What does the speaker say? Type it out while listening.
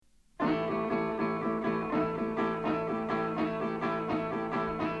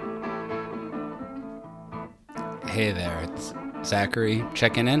Hey there, it's Zachary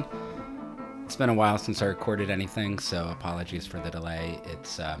checking in. It's been a while since I recorded anything, so apologies for the delay.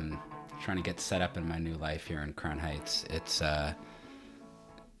 It's trying to get set up in my new life here in Crown Heights. It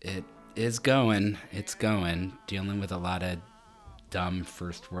is going. It's going. Dealing with a lot of dumb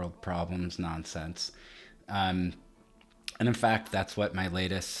first world problems, nonsense. Um, and in fact, that's what my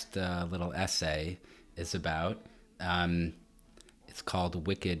latest little essay is about. Um, it's called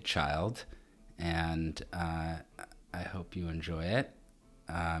Wicked Child, and I hope you enjoy it.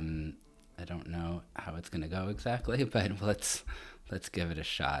 Um, I don't know how it's going to go exactly, but let's give it a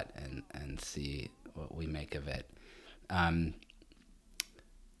shot and see what we make of it. Um,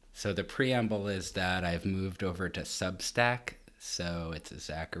 so the preamble is that I've moved over to Substack. So it's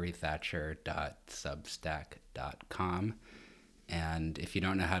zacharythatcher.substack.com. And if you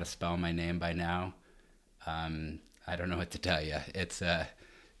don't know how to spell my name by now, I don't know what to tell you. It's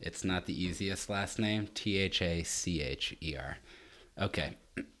not the easiest last name. Thacher. Okay.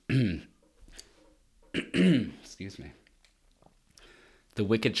 Excuse me. The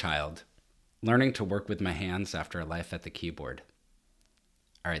Wicked Child. Learning to work with my hands after a life at the keyboard.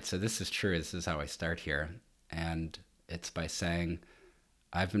 All right, so this is true. This is how I start here. And it's by saying,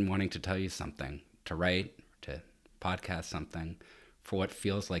 I've been wanting to tell you something, to write, to podcast something for what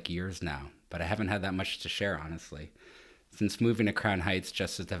feels like years now. But I haven't had that much to share, honestly. Since moving to Crown Heights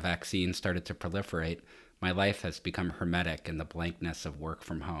just as the vaccine started to proliferate, my life has become hermetic in the blankness of work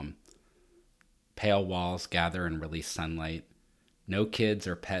from home. Pale walls gather and release sunlight. No kids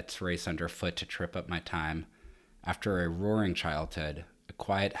or pets race underfoot to trip up my time. After a roaring childhood, a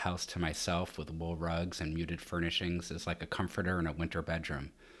quiet house to myself with wool rugs and muted furnishings is like a comforter in a winter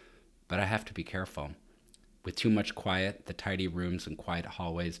bedroom. But I have to be careful. With too much quiet, the tidy rooms and quiet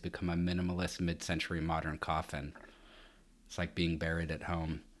hallways become a minimalist mid-century modern coffin. It's like being buried at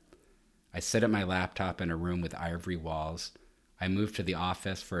home. I sit at my laptop in a room with ivory walls. I move to the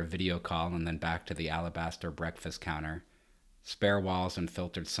office for a video call and then back to the alabaster breakfast counter. Spare walls and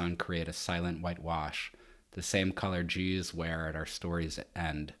filtered sun create a silent whitewash, the same color Jews wear at our story's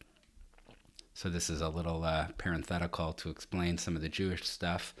end. So this is a little parenthetical to explain some of the Jewish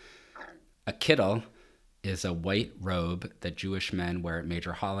stuff. A kittel is a white robe that Jewish men wear at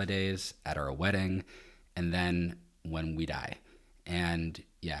major holidays, at our wedding, and then when we die. And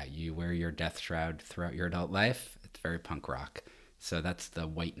yeah, you wear your death shroud throughout your adult life. It's very punk rock. So that's the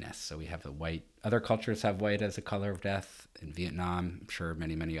whiteness. So we have the white. Other cultures have white as a color of death. In Vietnam, I'm sure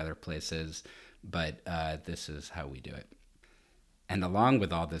many, many other places. But this is how we do it. And along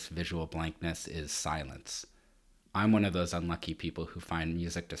with all this visual blankness is silence. I'm one of those unlucky people who find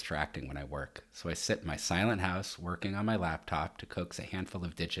music distracting when I work. So I sit in my silent house working on my laptop to coax a handful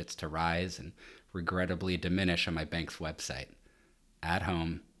of digits to rise and regrettably diminish on my bank's website. At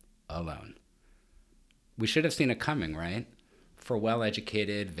home, alone. We should have seen it coming, right? For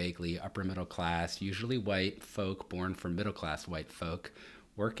well-educated, vaguely upper-middle class, usually white folk born from middle-class white folk,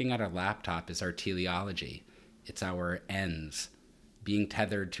 working at our laptop is our teleology. It's our ends. Being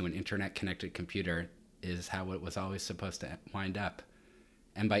tethered to an internet-connected computer is how it was always supposed to wind up.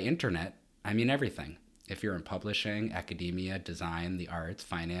 And by internet, I mean everything. If you're in publishing, academia, design, the arts,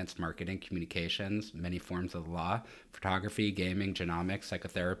 finance, marketing, communications, many forms of the law, photography, gaming, genomics,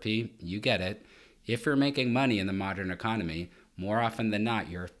 psychotherapy, you get it. If you're making money in the modern economy, more often than not,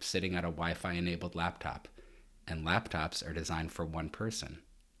 you're sitting at a Wi-Fi enabled laptop. And laptops are designed for one person,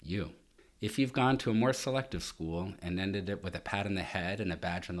 you. If you've gone to a more selective school and ended it with a pat on the head and a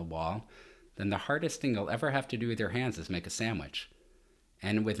badge on the wall, then the hardest thing you'll ever have to do with your hands is make a sandwich.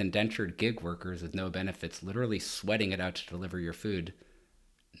 And with indentured gig workers with no benefits literally sweating it out to deliver your food,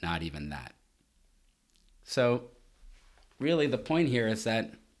 not even that. So really the point here is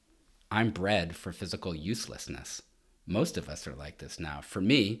that I'm bred for physical uselessness. Most of us are like this now. For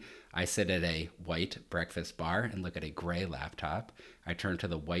me, I sit at a white breakfast bar and look at a gray laptop. I turn to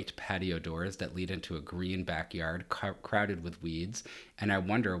the white patio doors that lead into a green backyard crowded with weeds, and I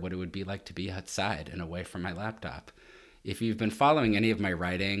wonder what it would be like to be outside and away from my laptop. If you've been following any of my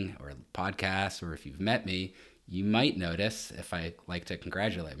writing or podcasts, or if you've met me, you might notice, if I like to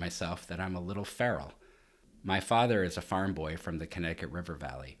congratulate myself, that I'm a little feral. My father is a farm boy from the Connecticut River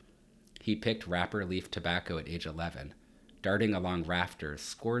Valley. He picked wrapper leaf tobacco at age 11, darting along rafters,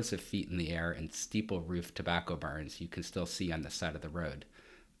 scores of feet in the air, and steeple-roofed tobacco barns you can still see on the side of the road.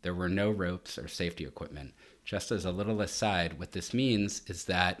 There were no ropes or safety equipment. Just as a little aside, what this means is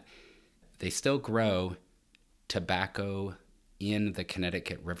that they still grow tobacco in the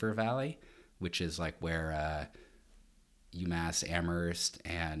Connecticut River Valley, which is like where UMass Amherst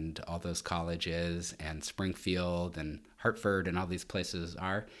and all those colleges and Springfield and Hartford and all these places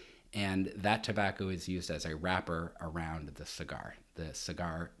are. And that tobacco is used as a wrapper around the cigar. The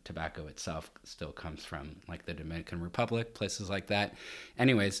cigar tobacco itself still comes from like the Dominican Republic, places like that.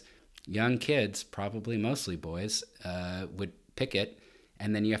 Anyways, young kids, probably mostly boys, would pick it,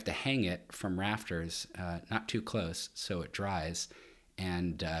 and then you have to hang it from rafters, not too close, so it dries.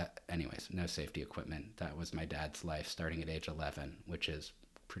 And anyways, no safety equipment. That was my dad's life starting at age 11, which is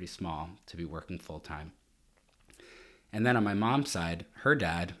pretty small to be working full time. And then on my mom's side, her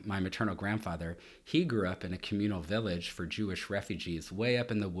dad, my maternal grandfather, he grew up in a communal village for Jewish refugees way up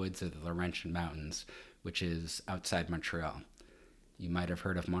in the woods of the Laurentian Mountains, which is outside Montreal. You might have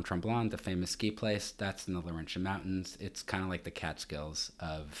heard of Mont Tremblant, the famous ski place. That's in the Laurentian Mountains. It's kind of like the Catskills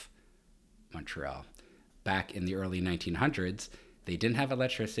of Montreal. Back in the early 1900s, they didn't have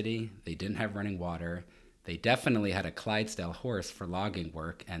electricity, they didn't have running water. They definitely had a Clydesdale horse for logging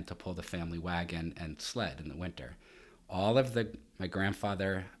work and to pull the family wagon and sled in the winter. My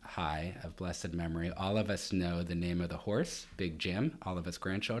grandfather, High, of blessed memory, all of us know the name of the horse, Big Jim, all of us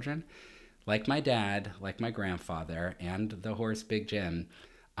grandchildren. Like my dad, like my grandfather, and the horse Big Jim,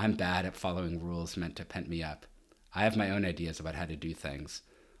 I'm bad at following rules meant to pent me up. I have my own ideas about how to do things.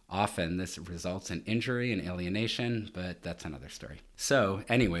 Often this results in injury and alienation, but that's another story. So,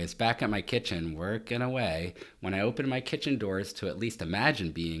 anyways, back at my kitchen, working away, when I open my kitchen doors to at least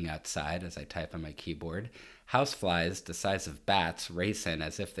imagine being outside as I type on my keyboard, houseflies the size of bats race in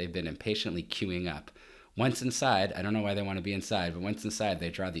as if they've been impatiently queuing up. Once inside, I don't know why they want to be inside, but once inside, they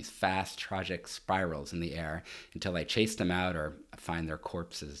draw these fast, tragic spirals in the air until I chase them out or find their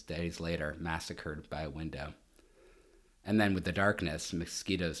corpses days later, massacred by a window. And then with the darkness,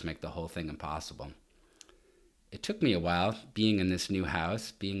 mosquitoes make the whole thing impossible. It took me a while, being in this new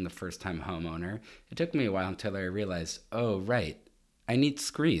house, being the first-time homeowner, it took me a while until I realized, oh, right, I need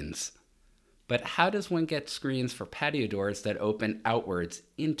screens. But how does one get screens for patio doors that open outwards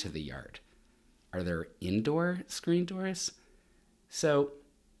into the yard? Are there indoor screen doors? So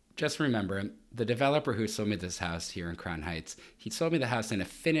just remember, the developer who sold me this house here in Crown Heights, he sold me the house in a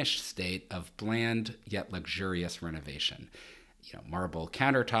finished state of bland yet luxurious renovation. You know, marble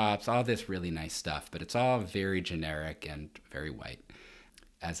countertops, all this really nice stuff, but it's all very generic and very white.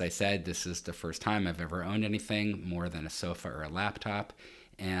 As I said, this is the first time I've ever owned anything more than a sofa or a laptop.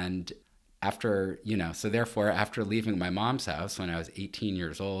 And after leaving my mom's house when I was 18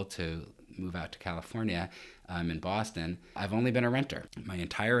 years old to move out to California, in Boston, I've only been a renter. My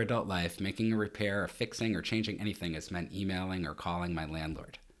entire adult life, making a repair or fixing or changing anything has meant emailing or calling my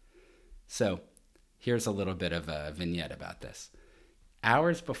landlord. So here's a little bit of a vignette about this.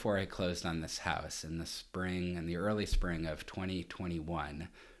 Hours before I closed on this house in the early spring of 2021,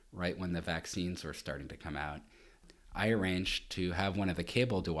 right when the vaccines were starting to come out, I arranged to have one of the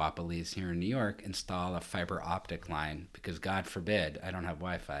cable duopolies here in New York install a fiber optic line because, God forbid, I don't have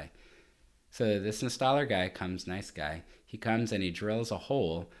Wi-Fi. So this installer guy comes, nice guy, he comes and he drills a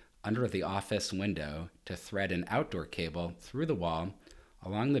hole under the office window to thread an outdoor cable through the wall,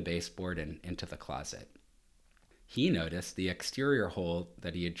 along the baseboard and into the closet. He noticed the exterior hole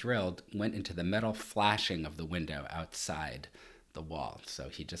that he had drilled went into the metal flashing of the window outside the wall. So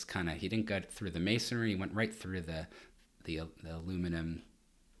he didn't go through the masonry, he went right through the aluminum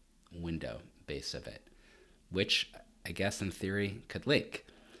window base of it, which I guess in theory could leak.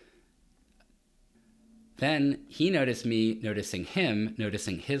 Then he noticed me noticing him,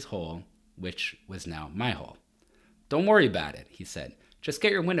 noticing his hole, which was now my hole. Don't worry about it, he said. Just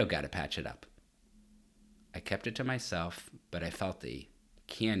get your window guy to patch it up. I kept it to myself, but I felt the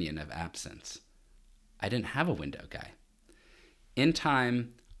canyon of absence. I didn't have a window guy. In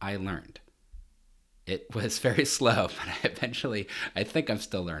time, I learned. It was very slow, but I think I'm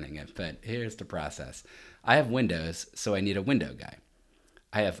still learning it, but here's the process. I have windows, so I need a window guy.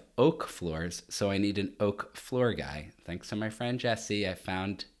 I have oak floors, so I need an oak floor guy. Thanks to my friend Jesse, I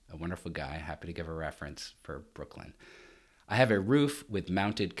found a wonderful guy. Happy to give a reference for Brooklyn. I have a roof with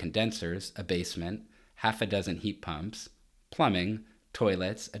mounted condensers, a basement, half a dozen heat pumps, plumbing,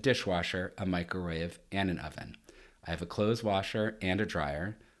 toilets, a dishwasher, a microwave, and an oven. I have a clothes washer and a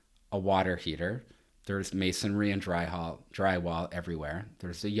dryer, a water heater. There's masonry and drywall everywhere.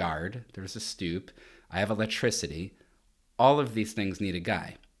 There's a yard. There's a stoop. I have electricity. All of these things need a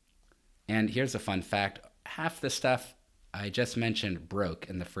guy. And here's a fun fact. Half the stuff I just mentioned broke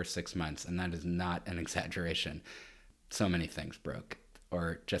in the first 6 months, and that is not an exaggeration. So many things broke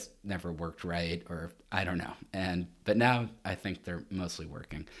or just never worked right, or I don't know. But now I think they're mostly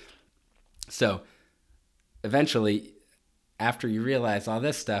working. So eventually, after you realize all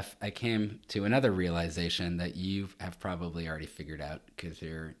this stuff, I came to another realization that you have probably already figured out because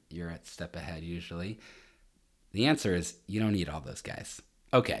you're a step ahead usually. The answer is you don't need all those guys.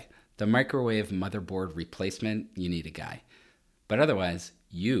 Okay, The microwave motherboard replacement, you need a guy. But otherwise,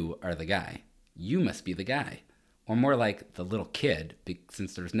 you are the guy. You must be the guy. Or more like the little kid,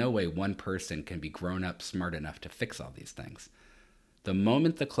 since there's no way one person can be grown up smart enough to fix all these things. The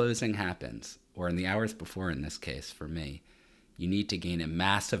moment the closing happens, or in the hours before in this case for me, you need to gain a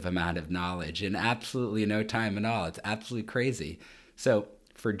massive amount of knowledge in absolutely no time at all. It's absolutely crazy. So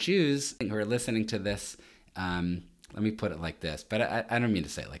for Jews who are listening to this, let me put it like this, but I don't mean to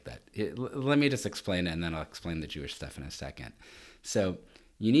say it like that. Let me just explain it, and then I'll explain the Jewish stuff in a second. So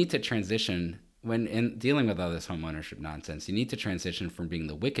you need to transition, when in dealing with all this home ownership nonsense, you need to transition from being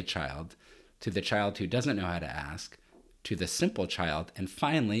the wicked child to the child who doesn't know how to ask, to the simple child, and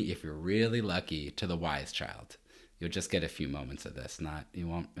finally, if you're really lucky, to the wise child. You'll just get a few moments of this. It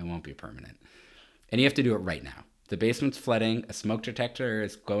won't be permanent. And you have to do it right now. The basement's flooding. A smoke detector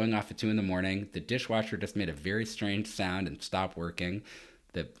is going off at 2 a.m. The dishwasher just made a very strange sound and stopped working.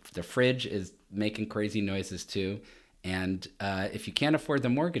 The fridge is making crazy noises too. And if you can't afford the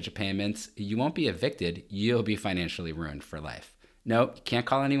mortgage payments, you won't be evicted. You'll be financially ruined for life. No, you can't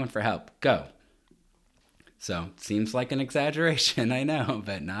call anyone for help. Go. So it seems like an exaggeration, I know,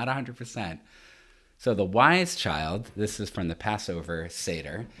 but not 100%. So the wise child, this is from the Passover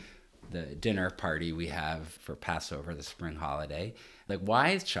Seder, the dinner party we have for Passover, the spring holiday. The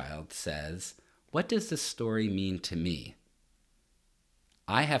wise child says, what does this story mean to me?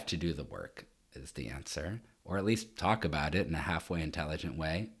 I have to do the work, is the answer, or at least talk about it in a halfway intelligent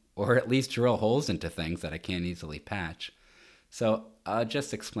way, or at least drill holes into things that I can't easily patch. So I'll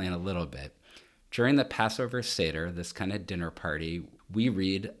just explain a little bit. During the Passover Seder, this kind of dinner party, we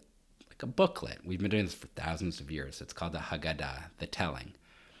read like a booklet. We've been doing this for thousands of years. It's called the Haggadah, the telling.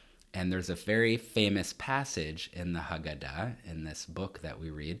 And there's a very famous passage in the Haggadah, in this book that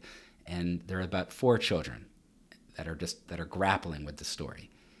we read, and there are about 4 children that are grappling with the story.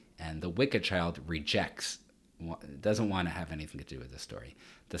 And the wicked child rejects, doesn't want to have anything to do with the story.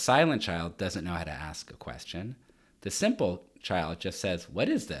 The silent child doesn't know how to ask a question. The simple child just says, what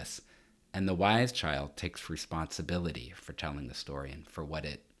is this? And the wise child takes responsibility for telling the story and for what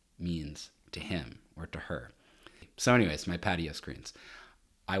it means to him or to her. So anyways, my patio screens.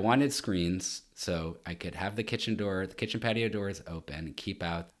 I wanted screens so I could have the kitchen patio doors open and keep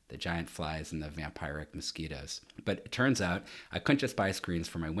out the giant flies and the vampiric mosquitoes. But it turns out I couldn't just buy screens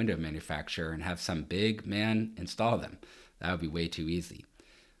from my window manufacturer and have some big man install them. That would be way too easy.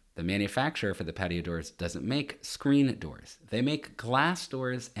 The manufacturer for the patio doors doesn't make screen doors. They make glass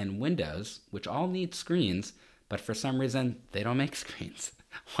doors and windows, which all need screens, but for some reason, they don't make screens.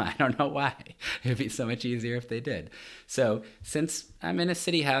 I don't know why. It'd be so much easier if they did. So since I'm in a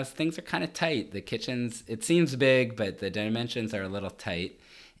city house, things are kind of tight. The kitchen's, it seems big, but the dimensions are a little tight.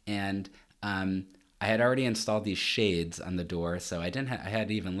 And I had already installed these shades on the door, so I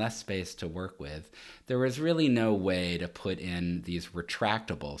had even less space to work with. There was really no way to put in these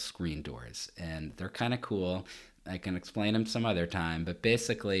retractable screen doors, and they're kind of cool. I can explain them some other time, but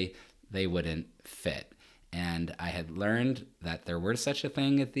basically they wouldn't fit. And I had learned that there were such a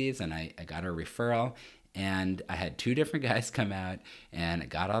thing as these, and I got a referral, and I had 2 different guys come out, and I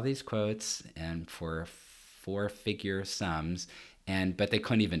got all these quotes, and for 4-figure sums, but they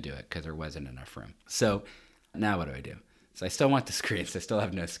couldn't even do it because there wasn't enough room. So now what do I do? So I still want the screens. I still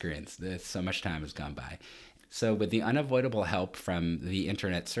have no screens. So much time has gone by. So with the unavoidable help from the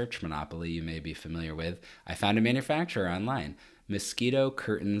internet search monopoly you may be familiar with, I found a manufacturer online,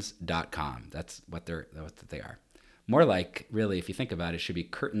 mosquitocurtains.com. That's what they are. More like, really, if you think about it, should be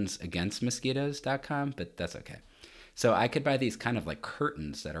curtainsagainstmosquitoes.com, but that's okay. So I could buy these kind of like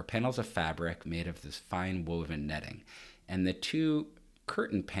curtains that are panels of fabric made of this fine woven netting. And the 2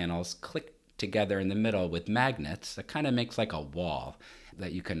 curtain panels click together in the middle with magnets that kind of makes like a wall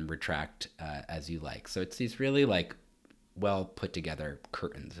that you can retract as you like. So it's these really like well put together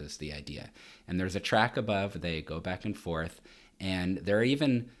curtains is the idea. And there's a track above, they go back and forth. And there are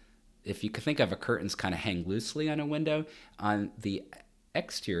even, if you could think of a curtains kind of hang loosely on a window, on the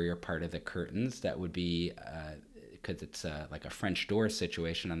exterior part of the curtains, that would be, because it's like a French door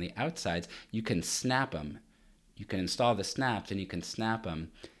situation on the outsides, you can snap them. You can install the snaps and you can snap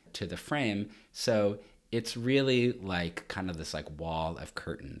them to the frame. So it's really like kind of this like wall of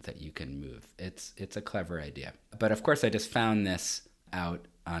curtain that you can move. It's a clever idea. But of course I just found this out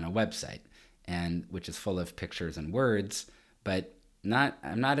on a website, and which is full of pictures and words, but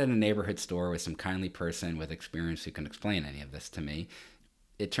I'm not in a neighborhood store with some kindly person with experience who can explain any of this to me.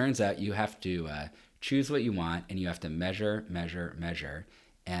 It turns out you have to choose what you want, and you have to measure,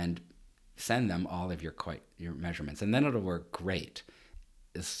 and send them all of your measurements, and then it'll work great,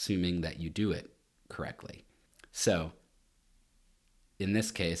 assuming that you do it correctly. So in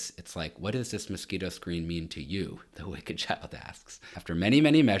this case, it's like, what does this mosquito screen mean to you? The wicked child asks. After many,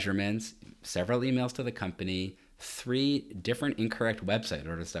 many measurements, several emails to the company, 3 different incorrect website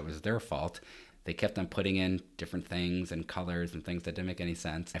orders that was their fault. They kept on putting in different things and colors and things that didn't make any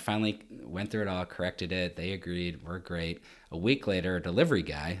sense. I finally went through it all, corrected it. They agreed, we're great. A week later, a delivery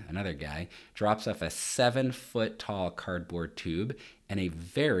guy, another guy, drops off a 7-foot tall cardboard tube and a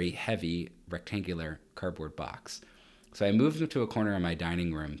very heavy rectangular cardboard box. So I moved them to a corner of my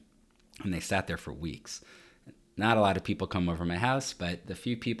dining room, and they sat there for weeks. Not a lot of people come over my house, but the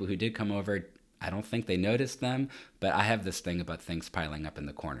few people who did come over, I don't think they noticed them, but I have this thing about things piling up in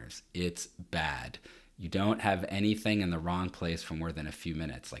the corners. It's bad. You don't have anything in the wrong place for more than a few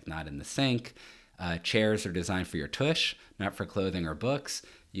minutes, like not in the sink. Chairs are designed for your tush, not for clothing or books.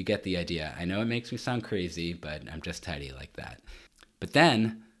 You get the idea. I know it makes me sound crazy, but I'm just tidy like that. But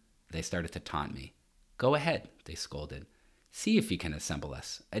then they started to taunt me. Go ahead, they scolded. See if you can assemble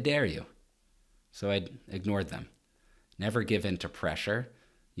us. I dare you. So I ignored them. Never give in to pressure.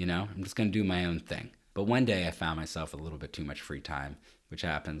 I'm just going to do my own thing. But one day I found myself with a little bit too much free time, which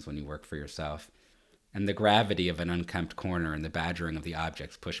happens when you work for yourself. And the gravity of an unkempt corner and the badgering of the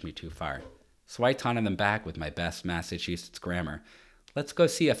objects pushed me too far. So I taunted them back with my best Massachusetts grammar. Let's go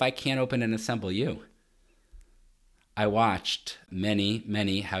see if I can't open and assemble you. I watched many,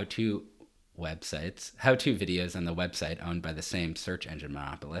 many how-to videos on the website owned by the same search engine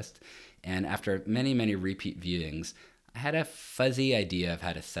monopolist. And after many, many repeat viewings, I had a fuzzy idea of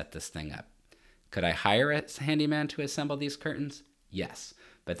how to set this thing up. Could I hire a handyman to assemble these curtains? Yes.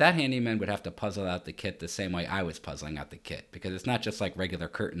 But that handyman would have to puzzle out the kit the same way I was puzzling out the kit, because it's not just like regular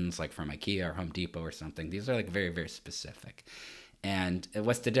curtains like from IKEA or Home Depot or something. These are like very, very specific. And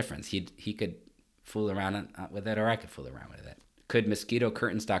what's the difference? He could fool around with it, or I could fool around with it. Could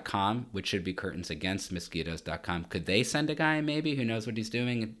mosquitocurtains.com, which should be curtainsagainstmosquitoes.com, could they send a guy maybe who knows what he's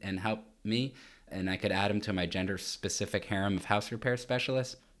doing and help me? And I could add him to my gender-specific harem of house repair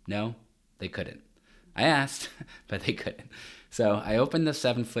specialists? No, they couldn't. I asked, but they couldn't. So I opened the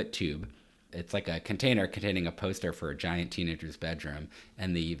 7-foot tube. It's like a container containing a poster for a giant teenager's bedroom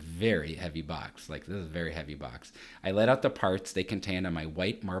and the very heavy box. Like, this is a very heavy box. I let out the parts they contained on my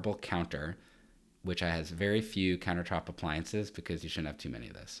white marble counter, which has very few countertop appliances because you shouldn't have too many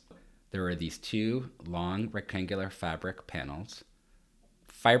of this. There were these 2 long rectangular fabric panels,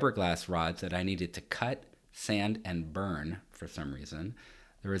 fiberglass rods that I needed to cut, sand, and burn for some reason.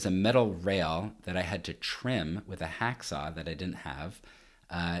 There was a metal rail that I had to trim with a hacksaw that I didn't have.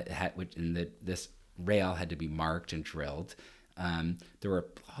 This rail had to be marked and drilled. There were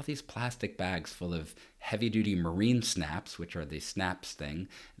all these plastic bags full of heavy-duty marine snaps, which are the snaps thing.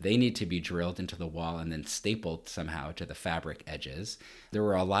 They need to be drilled into the wall and then stapled somehow to the fabric edges. There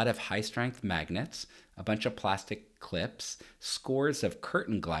were a lot of high-strength magnets, a bunch of plastic clips, scores of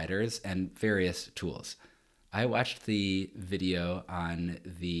curtain gliders, and various tools. I watched the video on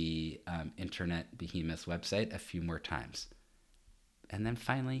the internet behemoth's website a few more times. And then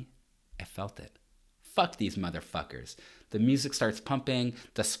finally, I felt it. Fuck these motherfuckers. The music starts pumping.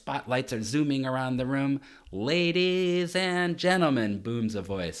 The spotlights are zooming around the room. Ladies and gentlemen, booms a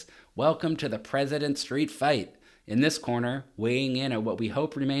voice. Welcome to the President Street Fight. In this corner, weighing in at what we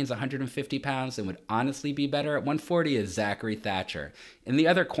hope remains 150 pounds and would honestly be better at 140 is Zachary Thatcher. In the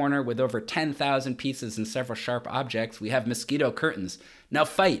other corner, with over 10,000 pieces and several sharp objects, we have Mosquito Curtains. Now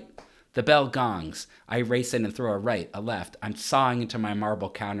fight! The bell gongs. I race in and throw a right, a left. I'm sawing into my marble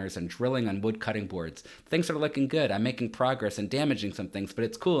counters and drilling on wood cutting boards. Things are looking good. I'm making progress and damaging some things, but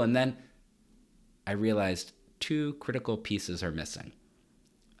it's cool. And then I realized 2 critical pieces are missing.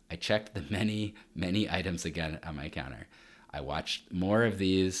 I checked the many, many items again on my counter. I watched more of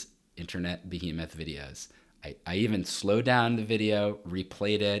these internet behemoth videos. I even slowed down the video,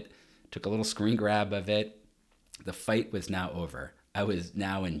 replayed it, took a little screen grab of it. The fight was now over. I was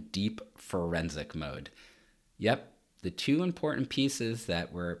now in deep forensic mode. Yep, the 2 important pieces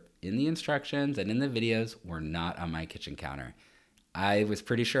that were in the instructions and in the videos were not on my kitchen counter. I was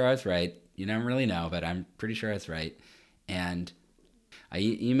pretty sure I was right. You don't really know, but I'm pretty sure I was right. And I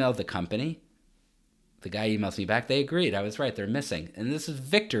emailed the company. The guy emails me back. They agreed. I was right. They're missing. And this is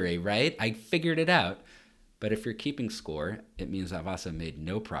victory, right? I figured it out. But if you're keeping score, it means I've also made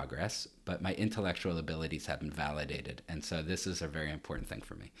no progress, but my intellectual abilities have been validated. And so this is a very important thing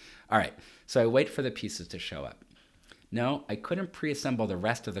for me. All right, so I wait for the pieces to show up. No, I couldn't pre-assemble the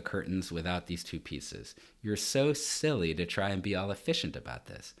rest of the curtains without these 2 pieces. You're so silly to try and be all efficient about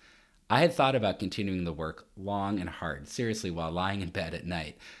this. I had thought about continuing the work long and hard, seriously, while lying in bed at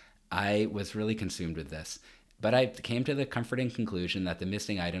night. I was really consumed with this. But I came to the comforting conclusion that the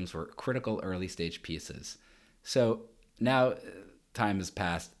missing items were critical early stage pieces. So now time has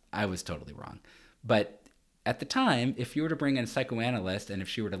passed. I was totally wrong. But at the time, if you were to bring in a psychoanalyst and if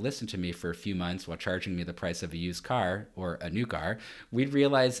she were to listen to me for a few months while charging me the price of a used car or a new car, we'd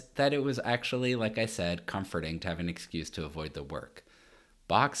realize that it was actually, like I said, comforting to have an excuse to avoid the work.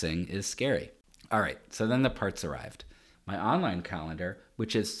 Boxing is scary. All right, so then the parts arrived. My online calendar,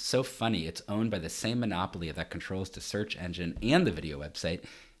 which is so funny, it's owned by the same monopoly that controls the search engine and the video website,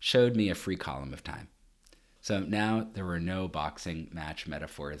 showed me a free column of time. So now there were no boxing match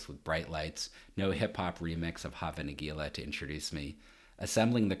metaphors with bright lights, no hip hop remix of Hava Nagila to introduce me.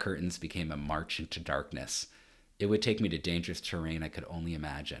 Assembling the curtains became a march into darkness. It would take me to dangerous terrain I could only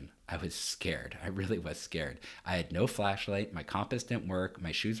imagine. I was scared. I really was scared. I had no flashlight. My compass didn't work.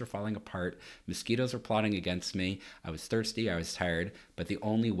 My shoes were falling apart. Mosquitoes were plotting against me. I was thirsty. I was tired. But the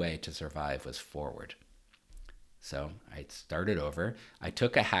only way to survive was forward. So I started over. I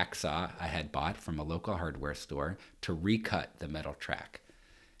took a hacksaw I had bought from a local hardware store to recut the metal track.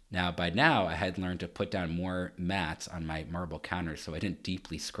 By now, I had learned to put down more mats on my marble counters so I didn't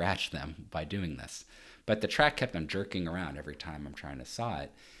deeply scratch them by doing this. But the track kept on jerking around every time I'm trying to saw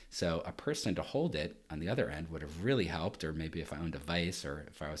it. So a person to hold it on the other end would have really helped, or maybe if I owned a vise or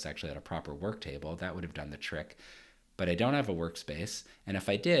if I was actually at a proper work table, that would have done the trick. But I don't have a workspace, and if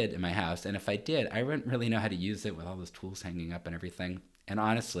I did in my house, and if I did, I wouldn't really know how to use it with all those tools hanging up and everything. And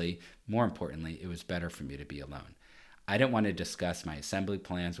honestly, more importantly, it was better for me to be alone. I didn't want to discuss my assembly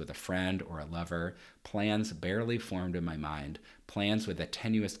plans with a friend or a lover, plans barely formed in my mind, plans with a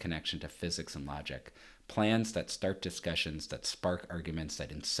tenuous connection to physics and logic, plans that start discussions that spark arguments that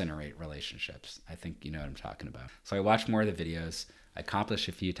incinerate relationships. I think you know what I'm talking about. So I watched more of the videos, I accomplished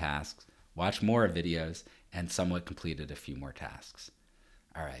a few tasks, watched more of videos, and somewhat completed a few more tasks.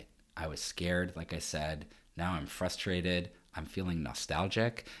 All right, I was scared, like I said. Now I'm frustrated. I'm feeling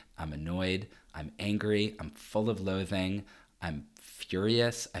nostalgic. I'm annoyed. I'm angry. I'm full of loathing. I'm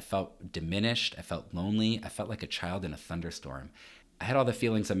furious. I felt diminished. I felt lonely. I felt like a child in a thunderstorm. I had all the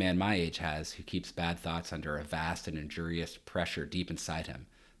feelings a man my age has who keeps bad thoughts under a vast and injurious pressure deep inside him,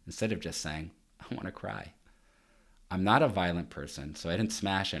 instead of just saying, I want to cry. I'm not a violent person, so I didn't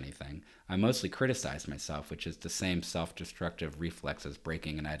smash anything. I mostly criticized myself, which is the same self-destructive reflex as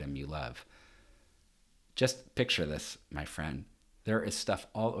breaking an item you love. Just picture this, my friend. There is stuff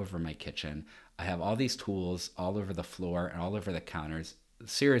all over my kitchen. I have all these tools all over the floor and all over the counters.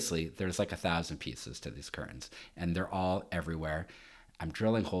 Seriously, there's like 1,000 pieces to these curtains, and they're all everywhere. I'm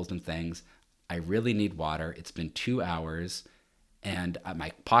drilling holes in things. I really need water. It's been 2 hours, and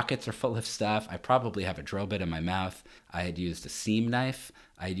my pockets are full of stuff. I probably have a drill bit in my mouth. I had used a seam knife.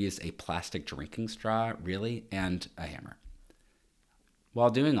 I had used a plastic drinking straw, really, and a hammer. While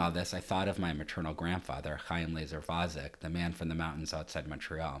doing all this, I thought of my maternal grandfather, Chaim Lazer Vazik, the man from the mountains outside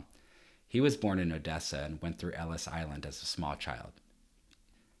Montreal. He was born in Odessa and went through Ellis Island as a small child.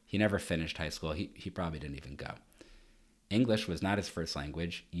 He never finished high school. He probably didn't even go. English was not his first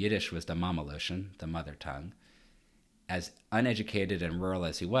language. Yiddish was the Mamalotion, the mother tongue. As uneducated and rural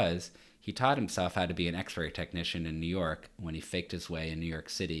as he was, he taught himself how to be an X-ray technician in New York when he faked his way in New York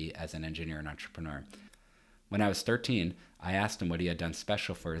City as an engineer and entrepreneur. When I was 13, I asked him what he had done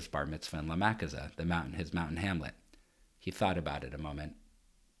special for his bar mitzvah in La Macaza, his mountain hamlet. He thought about it a moment.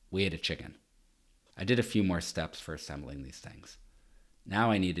 We ate a chicken. I did a few more steps for assembling these things.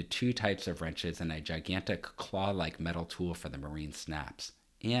 Now I needed 2 types of wrenches and a gigantic claw-like metal tool for the marine snaps,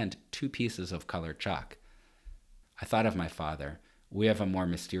 and 2 pieces of colored chalk. I thought of my father. We have a more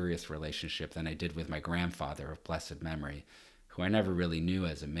mysterious relationship than I did with my grandfather of blessed memory, who I never really knew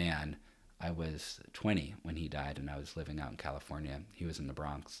as a man. I was 20 when he died, and I was living out in California. He was in the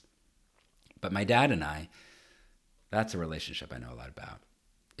Bronx. But my dad and I, that's a relationship I know a lot about.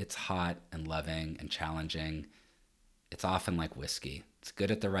 It's hot and loving and challenging. It's often like whiskey. It's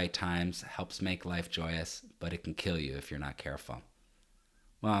good at the right times, helps make life joyous, but it can kill you if you're not careful.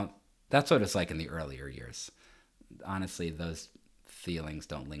 Well, that's what it's like in the earlier years. Honestly, those feelings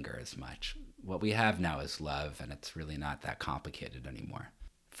don't linger as much. What we have now is love, and it's really not that complicated anymore.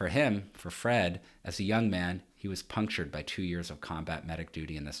 For him, for Fred, as a young man, he was punctured by 2 years of combat medic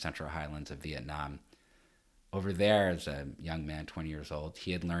duty in the Central Highlands of Vietnam. Over there, as a young man, 20 years old,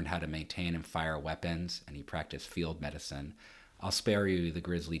 he had learned how to maintain and fire weapons, and he practiced field medicine. I'll spare you the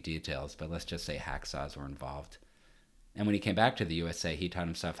grisly details, but let's just say hacksaws were involved. And when he came back to the USA, he taught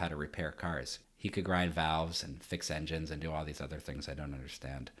himself how to repair cars. He could grind valves and fix engines and do all these other things I don't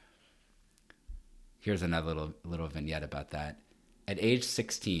understand. Here's another little vignette about that. At age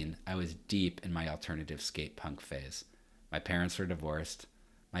 16, I was deep in my alternative skate punk phase. My parents were divorced.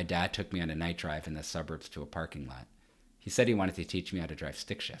 My dad took me on a night drive in the suburbs to a parking lot. He said he wanted to teach me how to drive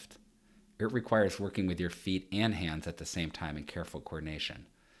stick shift. It requires working with your feet and hands at the same time in careful coordination.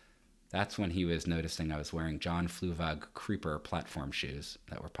 That's when he was noticing I was wearing John Fluvag Creeper platform shoes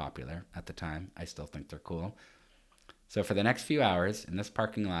that were popular at the time. I still think they're cool. So for the next few hours, in this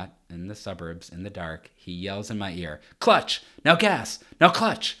parking lot, in the suburbs, in the dark, he yells in my ear, "Clutch! Now gas! Now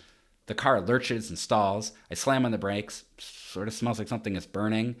clutch!" The car lurches and stalls. I slam on the brakes. Sort of smells like something is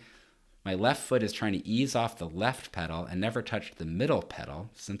burning. My left foot is trying to ease off the left pedal and never touched the middle pedal,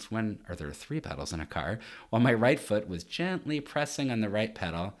 since when are there 3 pedals in a car? While my right foot was gently pressing on the right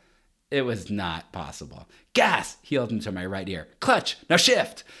pedal. It was not possible. "Gas!" he yelled into my right ear. "Clutch! Now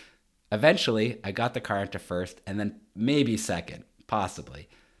shift!" Eventually, I got the car into first and then maybe second, possibly.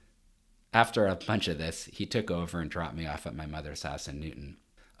 After a bunch of this, he took over and dropped me off at my mother's house in Newton.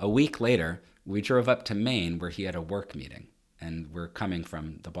 A week later, we drove up to Maine where he had a work meeting, and we're coming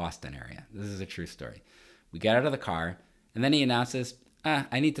from the Boston area. This is a true story. We get out of the car, and then he announces,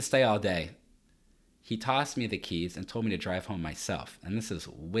 I need to stay all day. He tossed me the keys and told me to drive home myself, and this is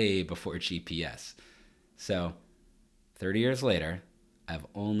way before GPS. So, 30 years later, I've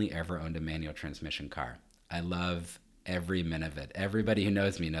only ever owned a manual transmission car. I love every minute of it. Everybody who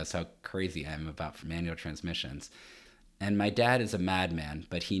knows me knows how crazy I am about manual transmissions. And my dad is a madman,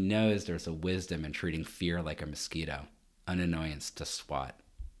 but he knows there's a wisdom in treating fear like a mosquito, an annoyance to swat.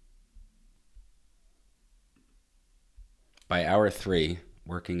 By hour 3,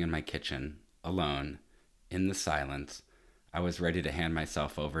 working in my kitchen, alone, in the silence, I was ready to hand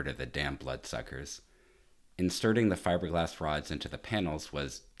myself over to the damn bloodsuckers. Inserting the fiberglass rods into the panels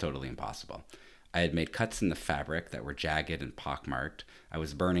was totally impossible. I had made cuts in the fabric that were jagged and pockmarked. I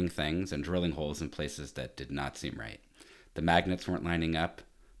was burning things and drilling holes in places that did not seem right. The magnets weren't lining up,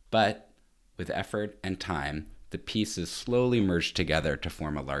 but with effort and time, the pieces slowly merged together to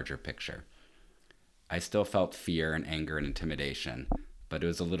form a larger picture. I still felt fear and anger and intimidation, but it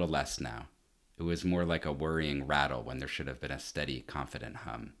was a little less now. It was more like a worrying rattle when there should have been a steady, confident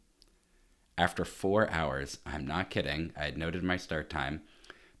hum. After 4 hours, I'm not kidding, I had noted my start time,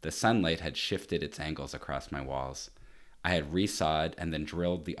 the sunlight had shifted its angles across my walls. I had resawed and then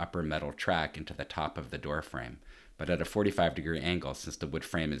drilled the upper metal track into the top of the door frame, but at a 45-degree angle since the wood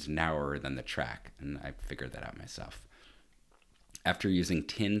frame is narrower than the track, and I figured that out myself. After using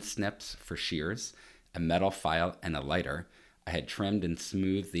tin snips for shears, a metal file, and a lighter, I had trimmed and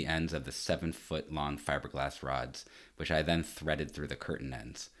smoothed the ends of the 7-foot-long fiberglass rods, which I then threaded through the curtain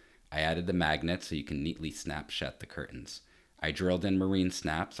ends. I added the magnets so you can neatly snap shut the curtains. I drilled in marine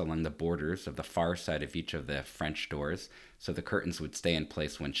snaps along the borders of the far side of each of the French doors so the curtains would stay in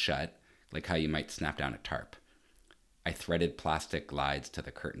place when shut, like how you might snap down a tarp. I threaded plastic glides to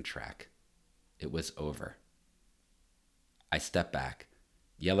the curtain track. It was over. I stepped back.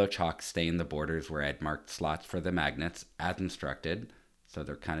 Yellow chalk stained the borders where I had marked slots for the magnets, as instructed, so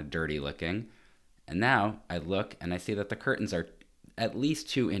they're kind of dirty looking. And now I look and I see that the curtains are at least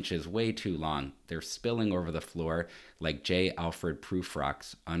 2 inches way too long. They're spilling over the floor like J. Alfred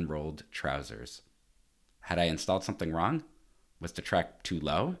Prufrock's unrolled trousers. Had I installed something wrong? Was the track too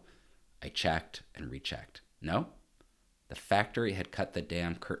low? I checked and rechecked. No. The factory had cut the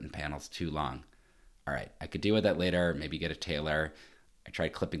damn curtain panels too long. All right, I could deal with that later, maybe get a tailor. I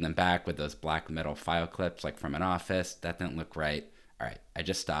tried clipping them back with those black metal file clips like from an office. That didn't look right. All right, I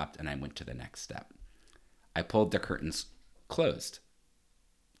just stopped and I went to the next step. I pulled the curtains closed.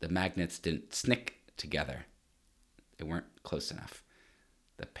 The magnets didn't snick together. They weren't close enough.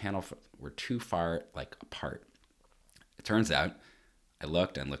 The panels were too far apart. It turns out, I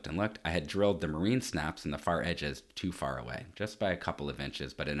looked and looked and looked. I had drilled the marine snaps in the far edges too far away, just by a couple of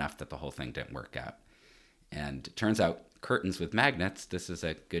inches, but enough that the whole thing didn't work out. And it turns out curtains with magnets, this is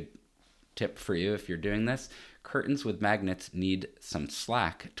a good tip for you if you're doing this, curtains with magnets need some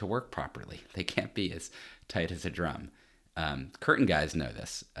slack to work properly. They can't be as tight as a drum. Curtain guys know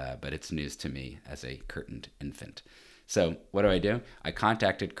this, but it's news to me as a curtained infant. So what do? I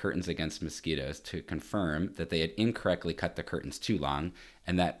contacted Curtains Against Mosquitoes to confirm that they had incorrectly cut the curtains too long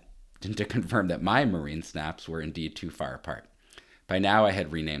and to confirm that my marine snaps were indeed too far apart. By now I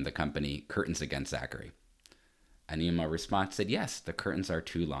had renamed the company Curtains Against Zachary. An email response said, yes, the curtains are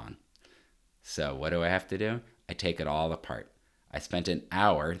too long. So what do I have to do? I take it all apart. I spent an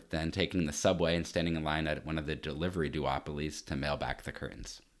hour then taking the subway and standing in line at one of the delivery duopolies to mail back the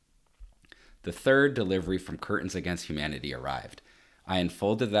curtains. The third delivery from Curtains Against Humanity arrived. I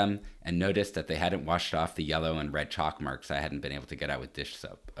unfolded them and noticed that they hadn't washed off the yellow and red chalk marks I hadn't been able to get out with dish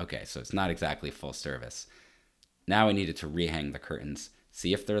soap. Okay, so it's not exactly full service. Now I needed to rehang the curtains,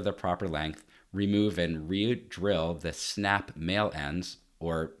 see if they're the proper length, remove and re-drill the snap male ends,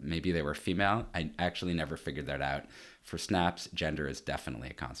 or maybe they were female. I actually never figured that out. For snaps, gender is definitely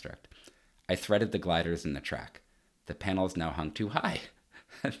a construct. I threaded the gliders in the track. The panels now hung too high.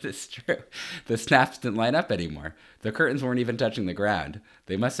 This is true. The snaps didn't line up anymore. The curtains weren't even touching the ground.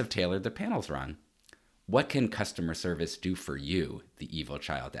 They must have tailored the panels wrong. What can customer service do for you? The evil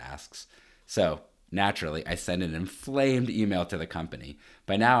child asks. So, naturally, I send an inflamed email to the company.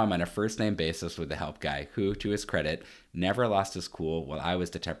 By now, I'm on a first name basis with the help guy, who, to his credit, never lost his cool while I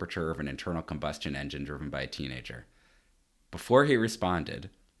was the temperature of an internal combustion engine driven by a teenager. Before he responded,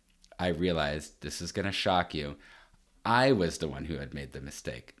 I realized this is going to shock you. I was the one who had made the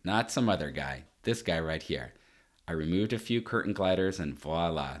mistake, not some other guy. This guy right here. I removed a few curtain gliders and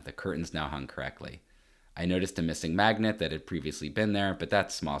voila, the curtains now hung correctly. I noticed a missing magnet that had previously been there, but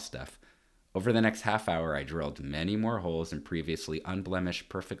that's small stuff. Over the next half hour, I drilled many more holes in previously unblemished,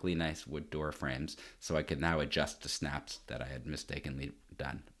 perfectly nice wood door frames so I could now adjust the snaps that I had mistakenly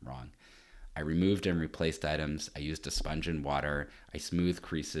done wrong. I removed and replaced items. I used a sponge and water. I smoothed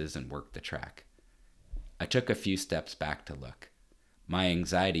creases and worked the track. I took a few steps back to look. My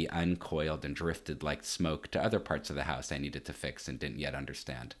anxiety uncoiled and drifted like smoke to other parts of the house I needed to fix and didn't yet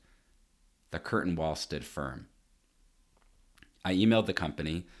understand. The curtain wall stood firm. I emailed the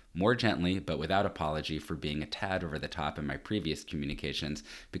company, more gently but without apology for being a tad over the top in my previous communications,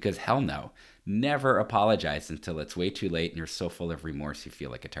 because hell no, never apologize until it's way too late and you're so full of remorse you feel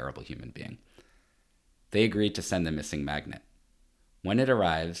like a terrible human being. They agreed to send the missing magnet. When it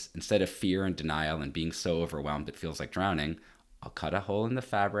arrives, instead of fear and denial and being so overwhelmed it feels like drowning, I'll cut a hole in the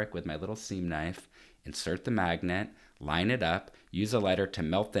fabric with my little seam knife, insert the magnet, line it up, use a lighter to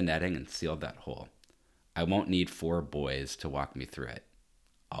melt the netting and seal that hole. I won't need 4 boys to walk me through it.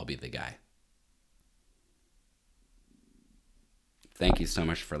 I'll be the guy. Thank you so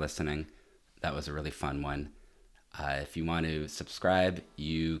much for listening. That was a really fun one. If you want to subscribe,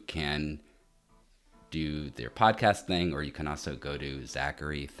 you can do their podcast thing, or you can also go to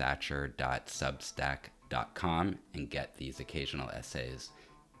zacharythatcher.substack.com and get these occasional essays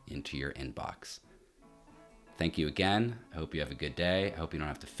into your inbox. Thank you again. I hope you have a good day. I hope you don't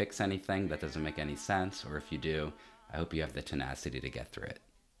have to fix anything that doesn't make any sense, or if you do, I hope you have the tenacity to get through it.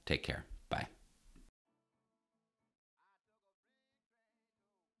 Take care. Bye.